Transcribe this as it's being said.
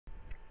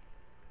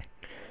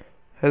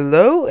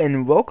Hello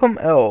and welcome,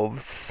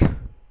 elves,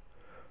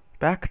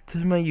 back to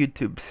my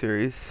YouTube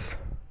series.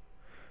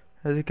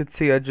 As you can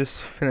see, I just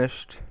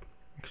finished.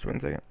 Actually, 1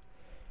 second.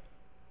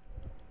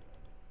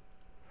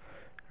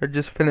 I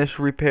just finished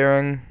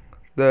repairing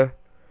the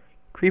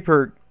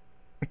creeper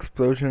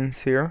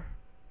explosions here.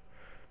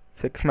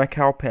 Fixed my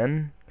cow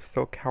pen.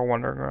 Still a cow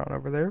wandering around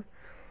over there.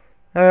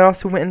 I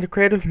also went into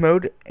creative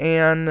mode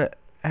and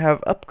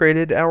have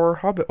upgraded our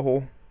hobbit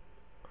hole.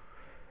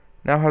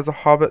 Now has a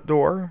hobbit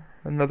door,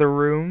 another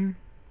room.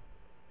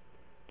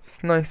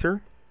 It's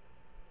nicer.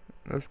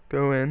 Let's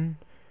go in.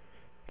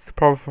 It's a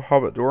powerful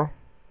hobbit door.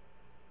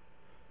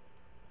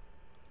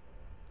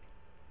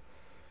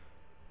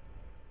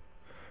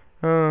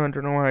 I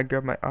don't know why I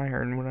grabbed my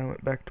iron when I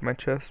went back to my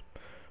chest.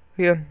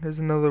 Yeah, there's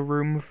another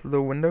room with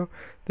the window.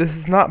 This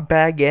is not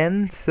Bag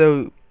End,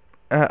 so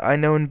I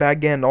know in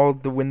Bag End all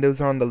the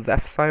windows are on the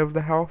left side of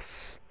the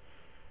house,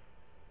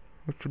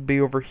 which would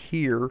be over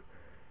here.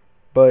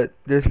 But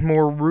there's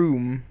more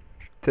room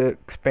to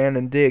expand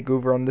and dig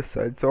over on this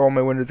side, so all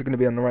my windows are going to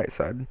be on the right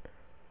side.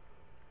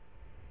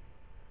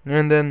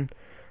 And then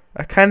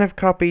I kind of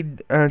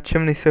copied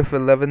Chimney Sofa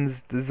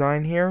 11's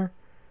design here,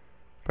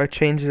 but I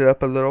changed it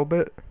up a little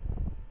bit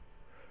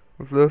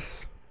with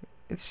this.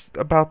 It's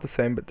about the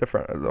same but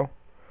different a little.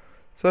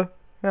 So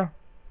yeah,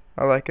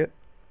 I like it.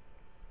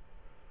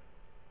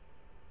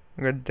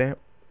 I'm gonna dance,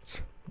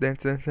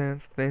 dance, dance,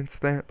 dance, dance,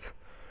 dance.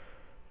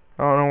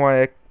 I don't know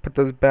why I put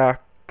those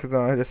back, because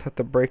I just have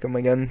to break them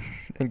again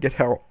and get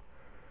out.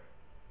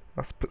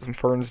 Let's put some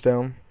ferns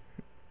down.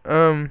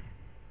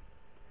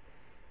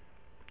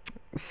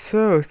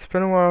 So it's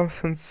been a while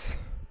since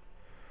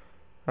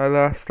I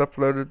last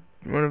uploaded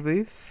one of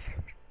these.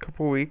 A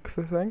couple weeks,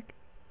 I think.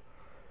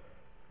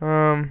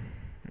 I'm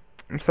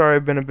sorry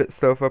I've been a bit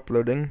slow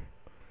uploading.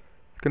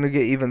 It's gonna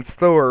get even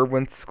slower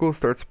when school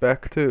starts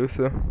back too,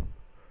 so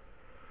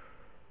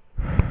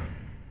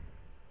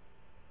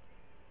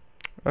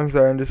I'm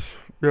sorry, I'm just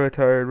really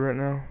tired right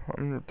now.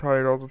 I'm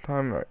tired all the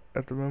time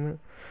at the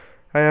moment.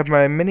 I have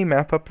my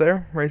mini-map up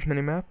there, Ray's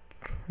mini-map.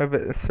 I have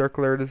a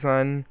circular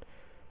design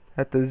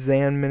at the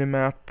Zan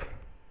mini-map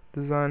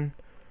design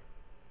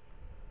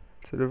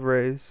instead of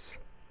Ray's.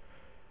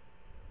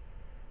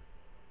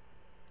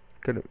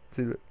 Gotta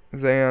see the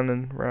Zan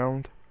and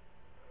round.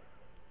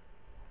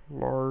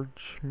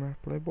 Large map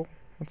label.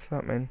 What's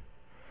that mean?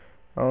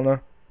 I don't know.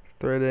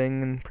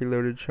 Threading and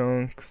preloaded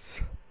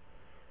chunks.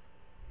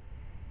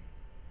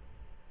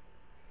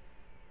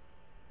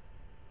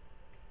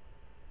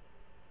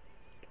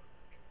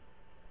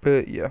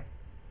 But yeah.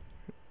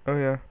 Oh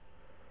yeah.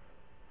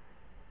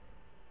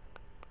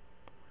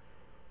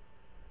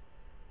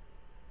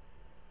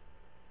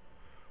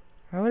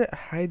 How would it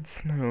hide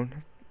snow?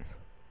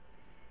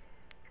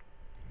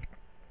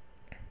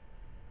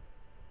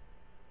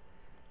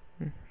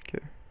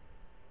 Okay.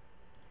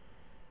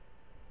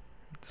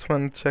 Just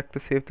wanted to check to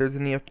see if there's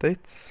any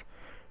updates.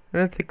 I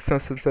don't think so,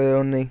 since I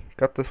only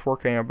got this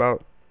working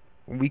about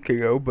a week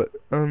ago, but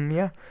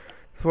yeah.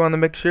 Just wanted to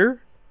make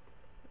sure.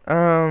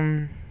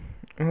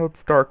 Well,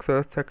 it's dark, so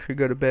let's actually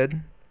go to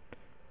bed.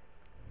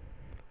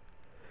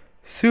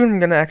 Soon I'm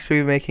gonna actually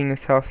be making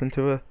this house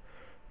into a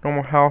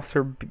normal house,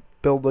 or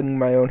building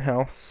my own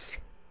house.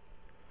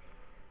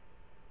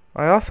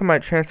 I also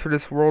might transfer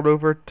this world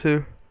over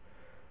to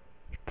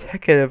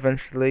Tekkit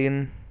eventually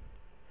and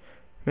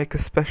make a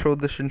special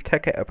edition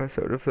Tekkit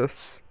episode of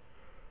this.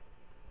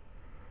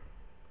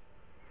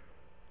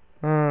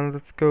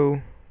 Let's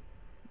go.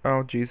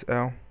 Oh jeez,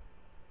 ow.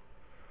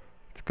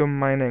 Let's go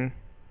mining.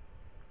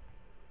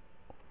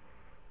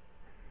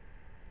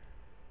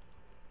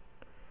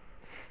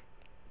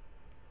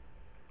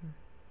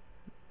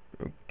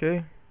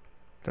 Okay,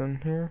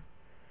 done here.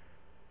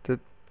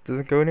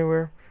 Doesn't go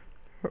anywhere.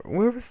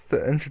 Where was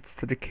the entrance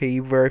to the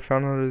cave where I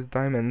found all those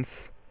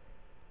diamonds?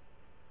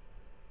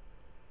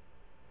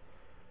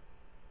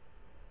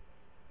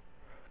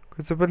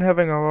 Because I've been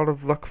having a lot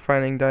of luck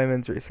finding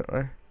diamonds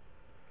recently.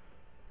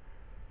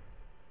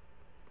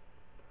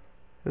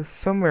 There's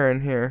somewhere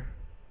in here.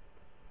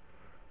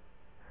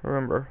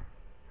 Remember.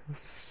 There's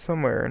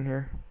somewhere in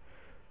here.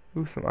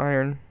 Ooh, some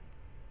iron.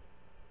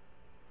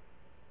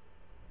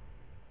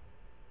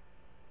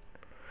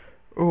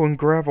 Oh, and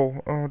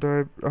gravel. Oh,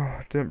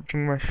 I didn't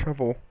bring my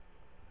shovel.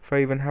 If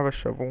I even have a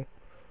shovel.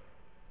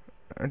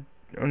 I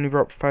only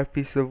brought 5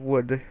 pieces of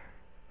wood.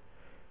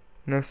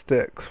 No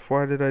sticks.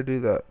 Why did I do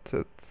that?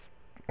 It's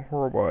a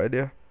horrible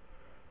idea.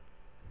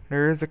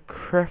 There is a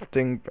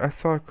crafting. I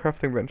saw a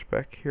crafting bench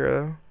back here,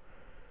 though.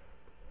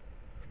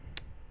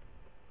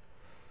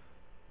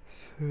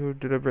 So,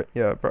 did I bring.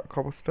 Yeah, I brought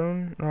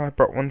cobblestone. No, I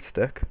brought 1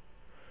 stick.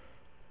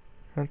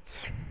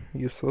 That's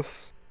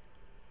useless.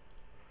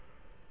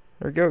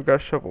 There we go, got a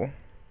shovel.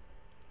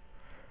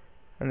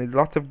 I need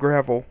lots of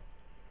gravel.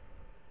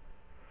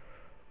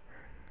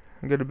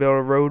 I'm gonna build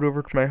a road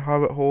over to my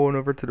hobbit hole and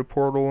over to the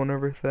portal and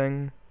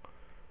everything.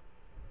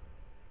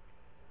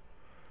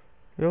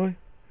 Really?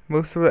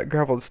 Most of that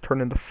gravel just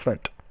turned into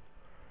flint.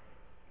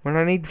 When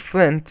I need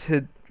flint,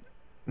 it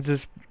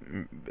just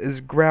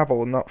is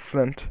gravel, not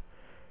flint.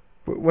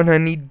 But when I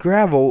need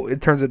gravel,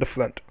 it turns into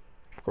flint,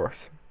 of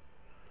course.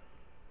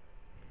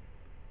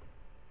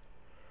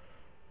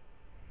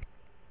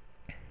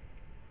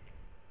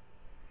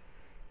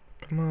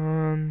 Come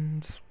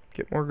on, just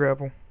get more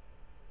gravel.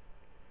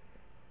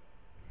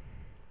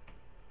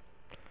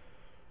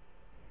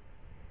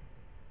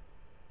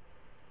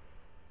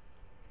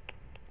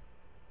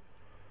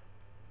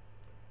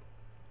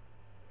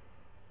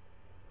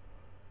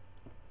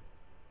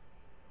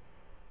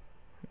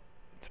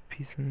 It's a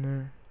piece in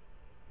there.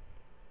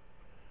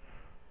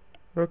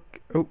 Okay.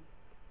 Oh.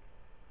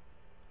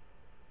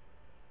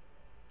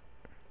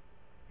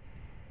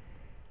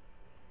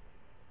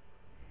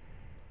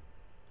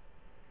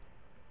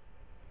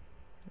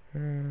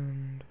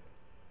 And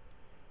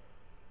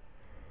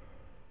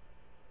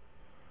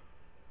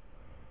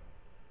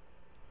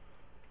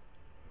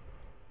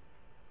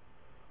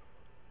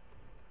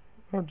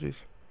oh jeez,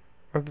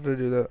 how did I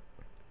do that?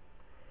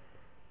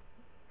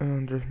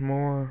 And there's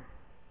more.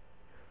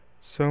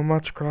 So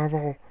much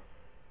gravel.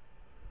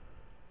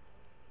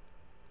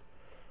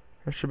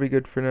 That should be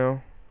good for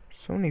now.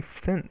 So many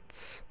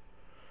flints.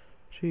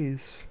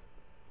 Jeez.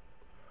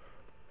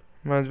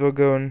 Might as well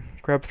go and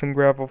grab some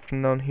gravel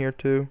from down here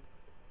too.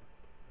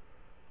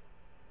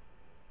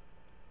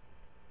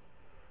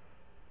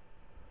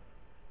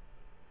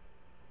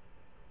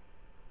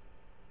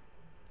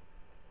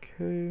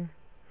 Okay.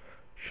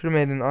 Should have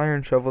made an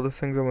iron shovel. This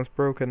thing's almost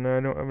broken.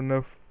 I don't have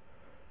enough.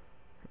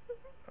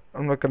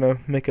 I'm not gonna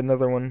make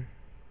another one.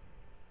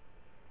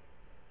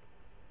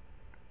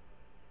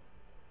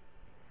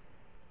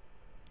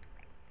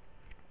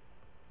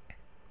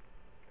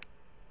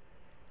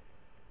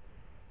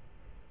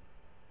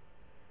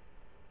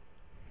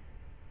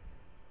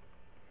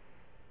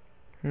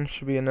 This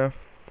should be enough.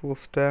 Full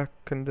stack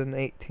and then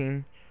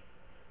 18.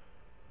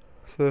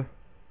 So,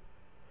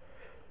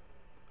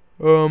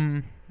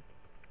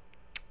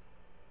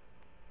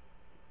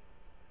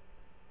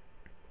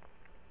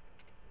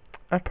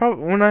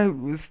 when I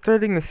was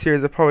starting the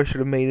series, I probably should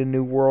have made a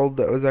new world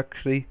that was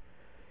actually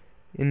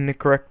in the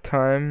correct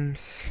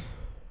times.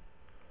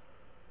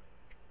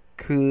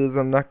 'Cause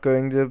I'm not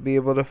going to be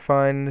able to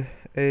find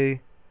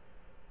any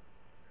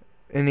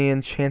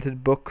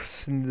enchanted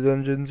books in the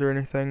dungeons or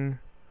anything.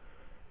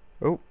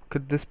 Oh,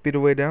 could this be the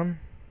way down?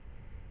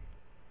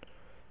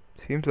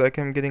 Seems like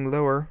I'm getting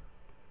lower.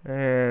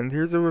 And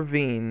here's a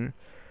ravine.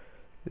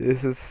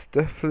 This is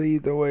definitely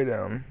the way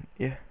down.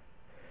 Yeah.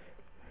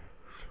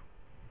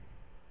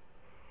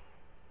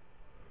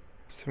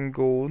 Some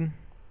gold.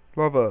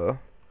 Lava.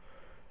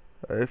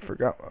 I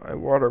forgot my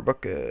water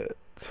bucket.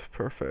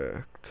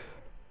 Perfect.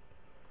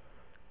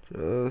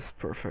 Just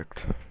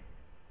perfect.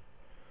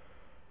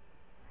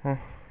 Huh.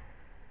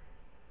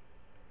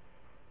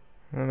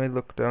 Let me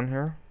look down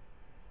here.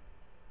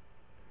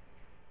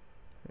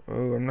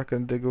 Oh, I'm not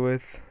gonna dig away.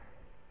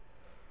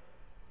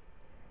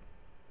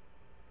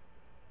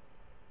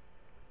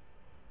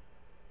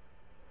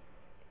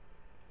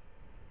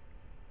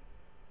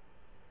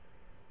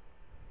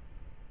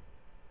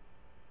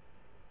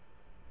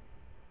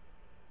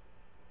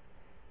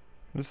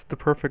 This is the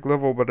perfect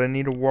level, but I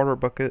need a water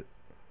bucket.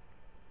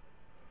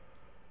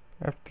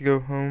 I have to go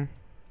home.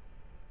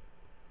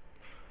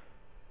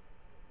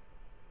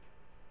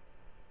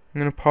 I'm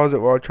gonna pause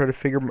it while I try to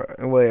figure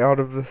my way out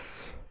of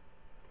this.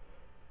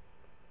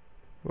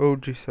 Oh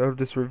jeez, out of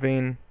this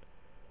ravine.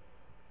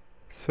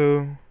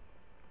 So,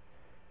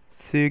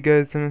 see you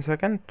guys in a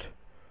second.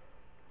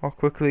 I'll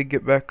quickly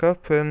get back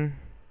up and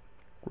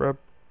grab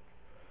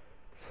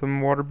a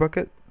water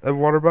bucket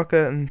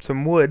and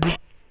some wood,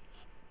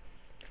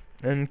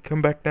 and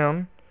come back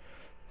down.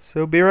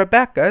 So be right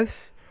back,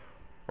 guys.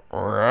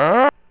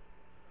 Oh,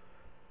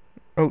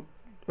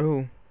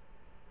 oh.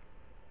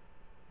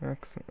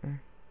 Accidentally.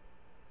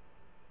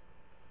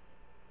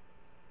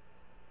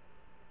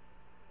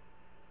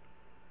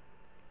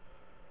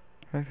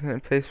 Accidentally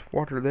placed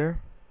water there.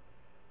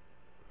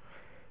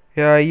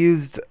 Yeah, I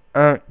used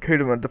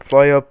creative mode to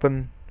fly up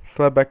and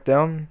fly back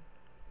down.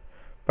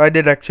 But I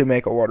did actually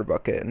make a water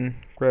bucket and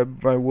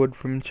grab my wood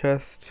from the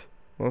chest.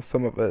 Well,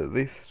 some of it at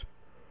least.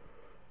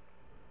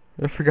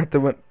 I forgot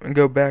to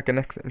go back and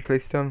accidentally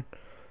place down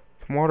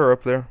some water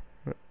up there.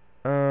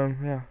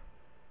 Yeah.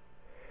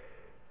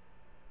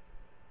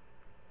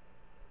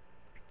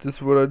 This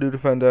is what I do to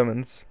find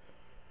diamonds.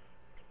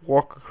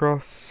 Walk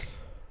across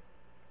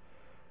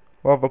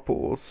lava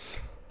pools.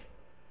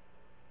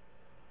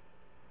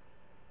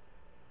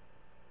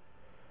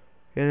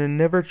 And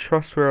never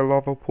trust where a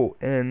lava pool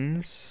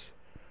ends,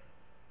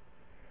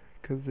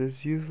 because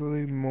there's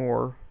usually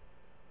more.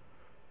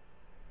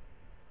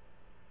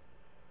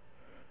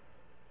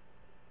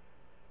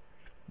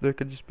 There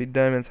could just be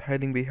diamonds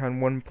hiding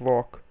behind one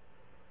block.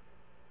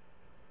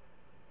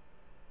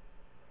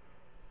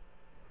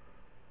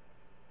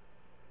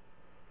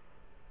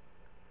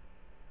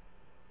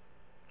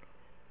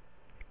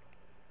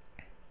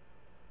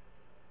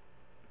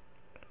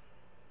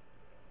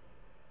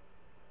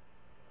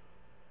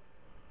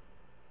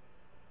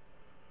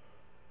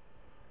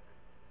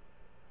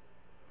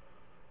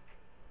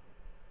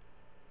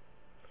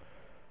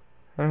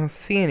 I don't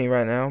see any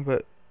right now,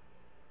 but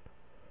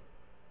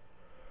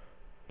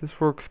this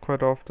works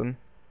quite often.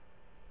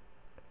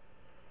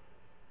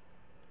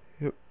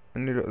 Yep, I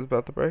knew it was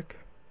about to break.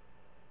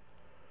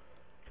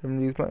 I'm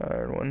gonna use my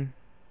iron one.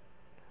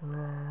 I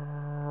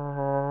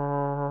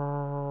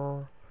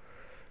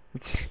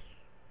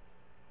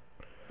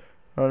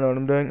don't know what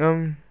I'm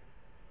doing.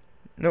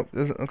 Nope,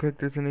 doesn't look like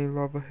there's any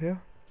lava here.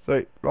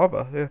 Sorry,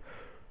 lava, yeah.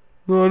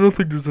 No, I don't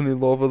think there's any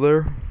lava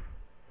there.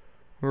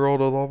 Where all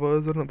the lava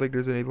is, I don't think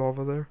there's any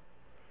lava there.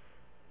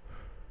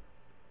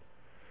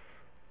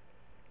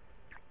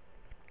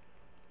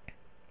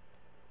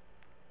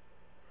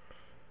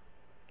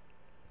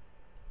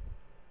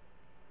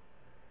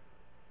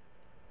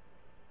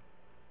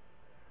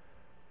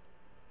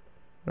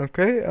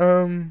 Okay,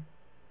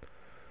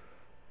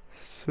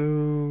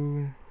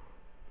 so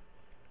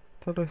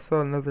thought I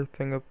saw another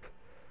thing up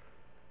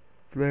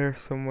there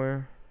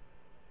somewhere.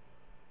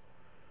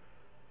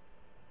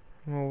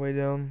 All the way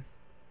down.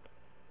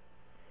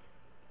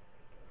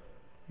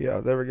 Yeah,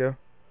 there we go.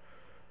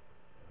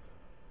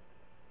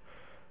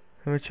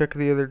 Let me check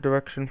the other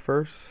direction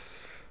first.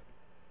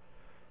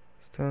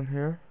 It's down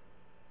here.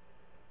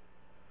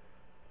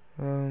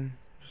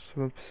 Just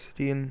some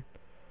obsidian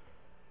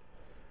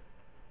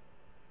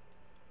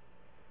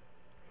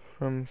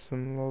from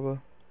some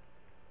lava.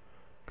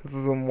 Because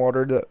of some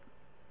water that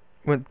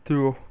went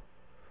through a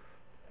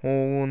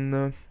hole in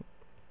the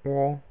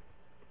wall.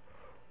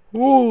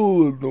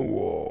 Hole in the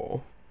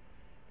wall.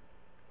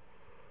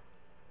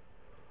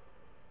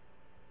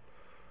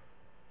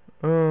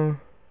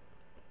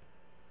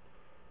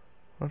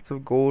 Lots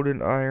of gold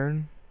and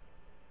iron.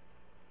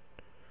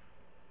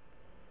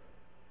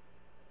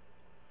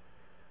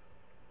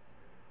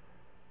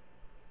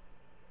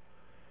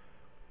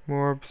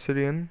 More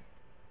obsidian.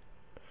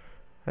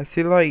 I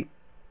see light.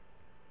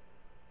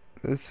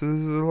 This is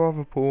a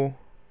lava pool.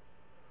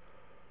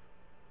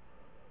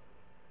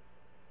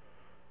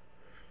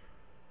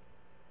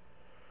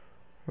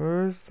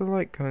 Where's the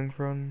light coming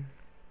from?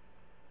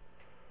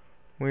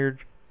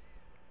 Weird.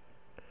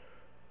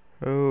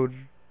 Oh,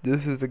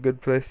 this is a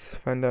good place to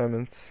find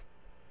diamonds.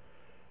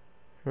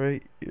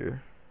 Right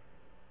here.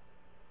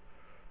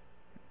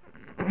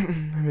 Let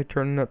me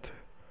turn that to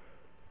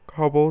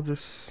cobble,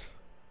 just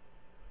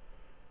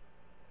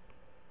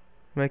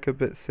make a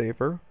bit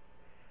safer.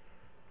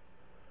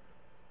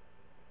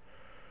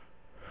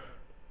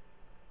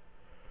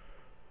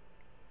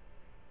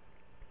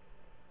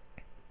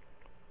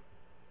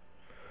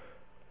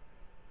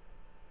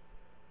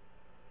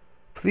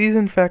 Please,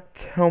 in fact,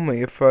 tell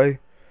me if I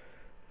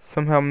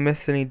somehow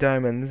miss any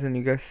diamonds and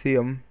you guys see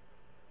them,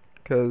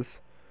 because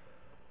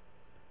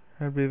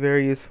that'd be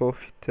very useful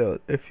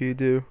if you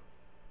do.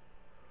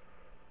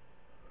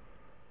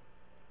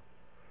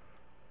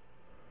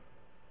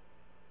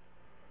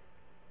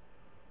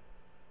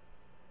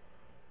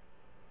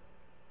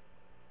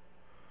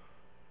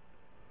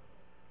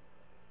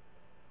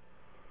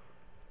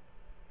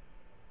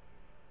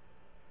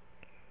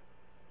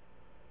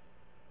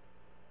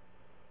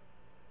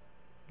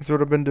 That's what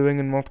I've been doing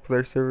in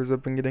multiplayer servers.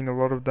 I've been getting a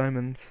lot of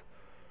diamonds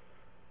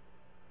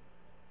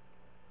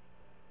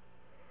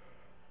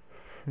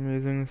from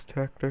using this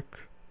tactic.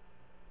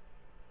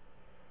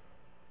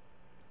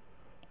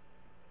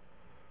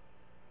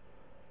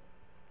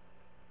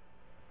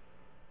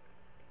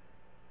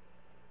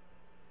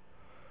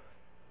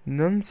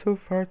 None so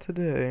far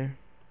today.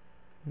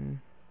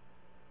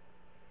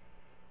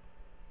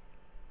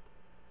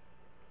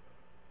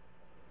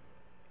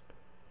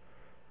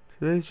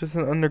 Today's just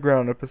an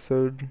underground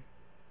episode.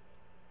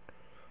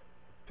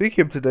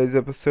 Speaking of today's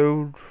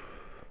episode,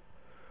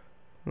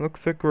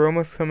 looks like we're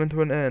almost coming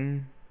to an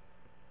end.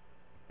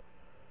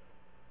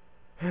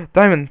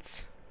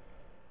 Diamonds!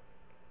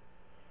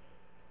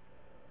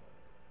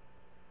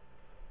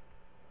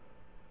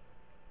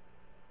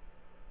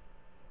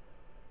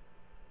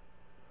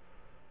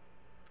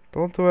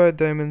 Don't worry,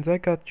 diamonds, I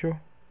got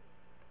you.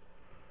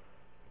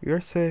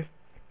 You're safe.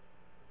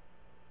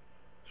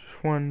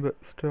 Just one, but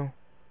still.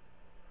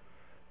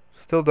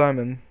 Still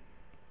diamond.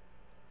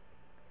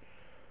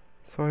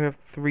 So I have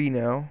 3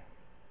 now.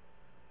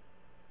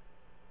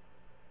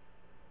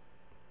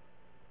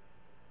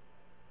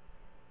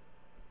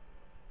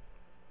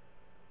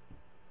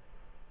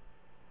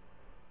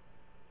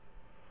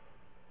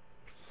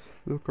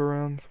 Let's look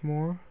around some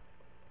more.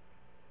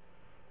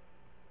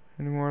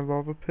 Any more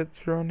lava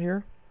pits around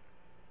here?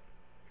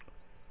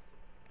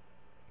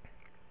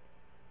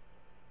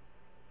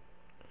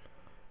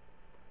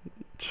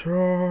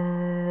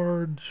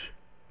 Charge!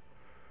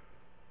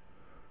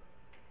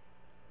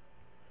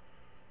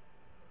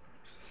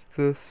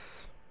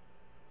 This.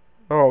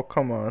 Oh,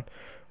 come on.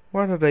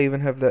 Why did I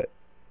even have that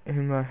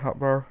in my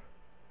hotbar?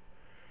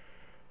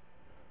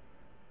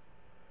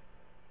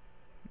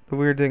 The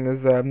weird thing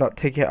is that I'm not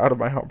taking it out of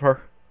my hotbar.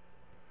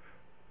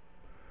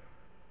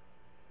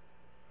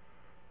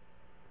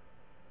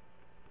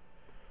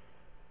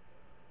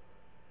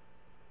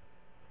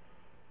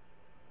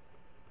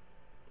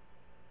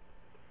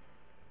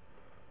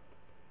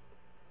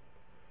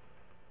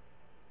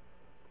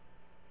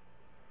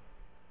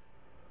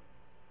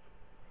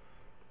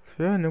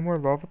 Yeah, no more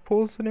lava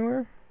pools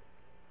anywhere?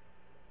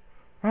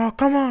 Oh,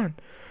 come on!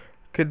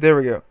 Okay, there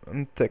we go.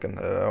 I'm taking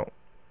that out.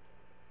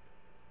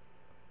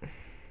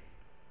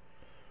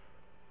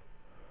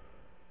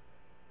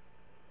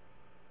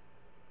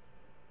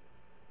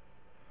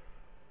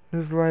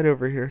 There's light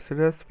over here, so it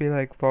has to be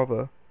like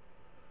lava.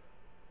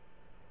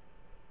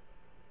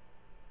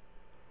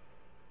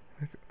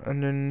 Like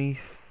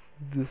underneath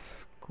this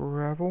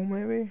gravel,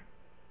 maybe?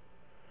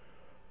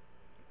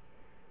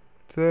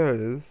 There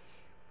it is.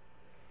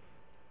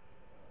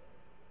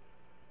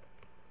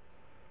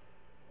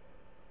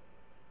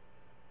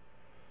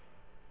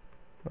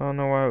 I don't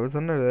know why it was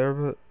under there,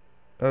 but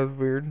that was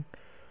weird.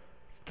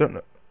 Don't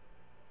know.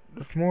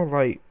 There's more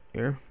light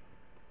here.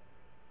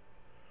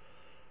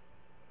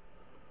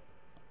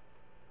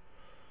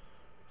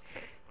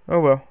 Oh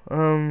well.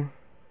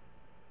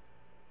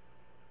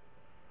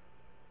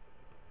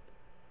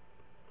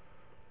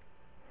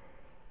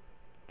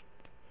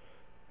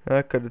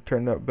 That could have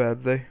turned out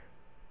badly.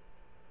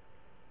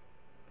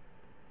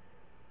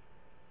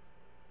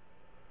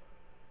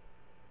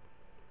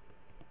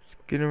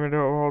 Just getting rid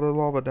of all the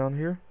lava down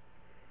here.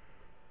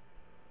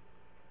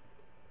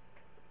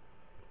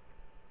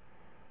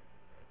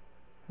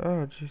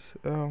 Oh jeez.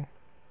 Oh.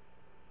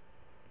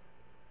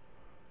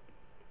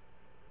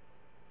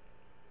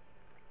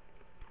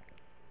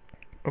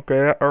 Okay,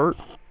 that hurt.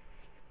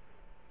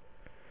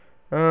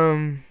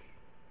 I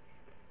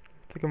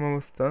think I'm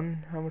almost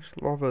done. How much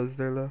lava is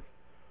there left?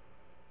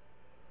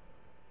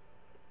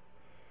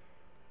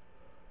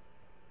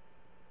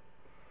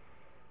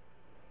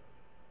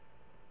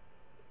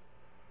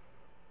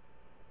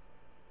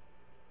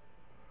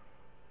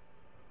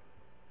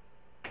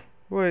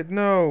 Wait,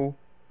 no.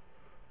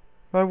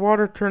 My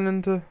water turned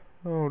into...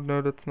 Oh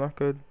no, that's not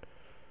good.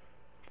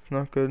 It's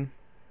not good.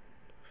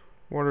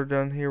 Water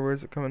down here,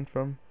 where's it coming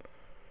from?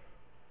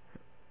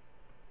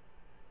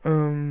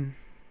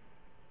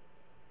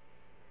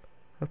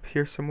 Up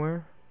here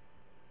somewhere.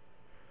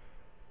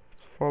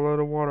 Let's follow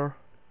the water.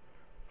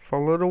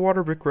 Follow the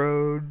water brick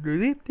road. There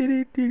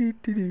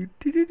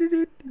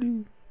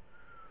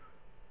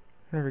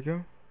we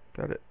go.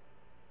 Got it.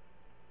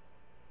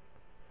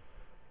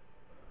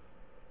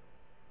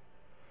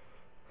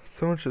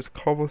 So much just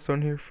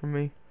cobblestone here for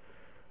me.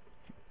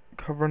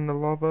 Covering the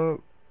lava.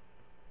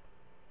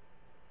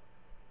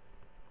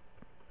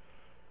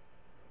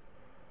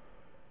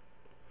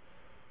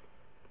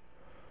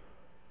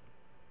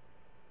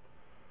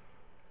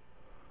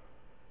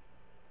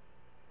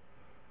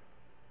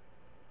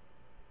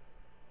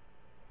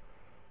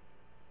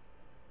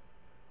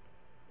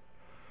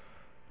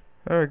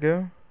 There we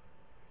go.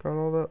 Got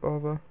all that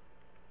lava.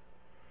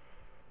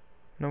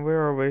 Now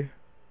where are we?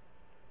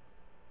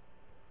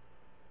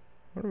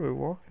 What are we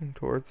walking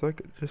towards? Like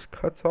it just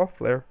cuts off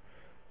there.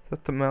 Is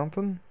that the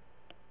mountain?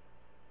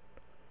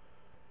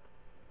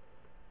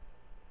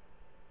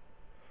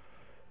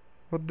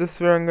 Well, this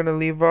is where I'm gonna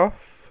leave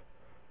off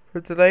for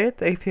today at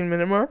the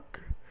 18-minute mark.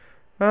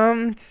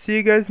 See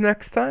you guys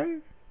next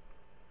time.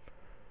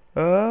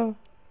 Bye.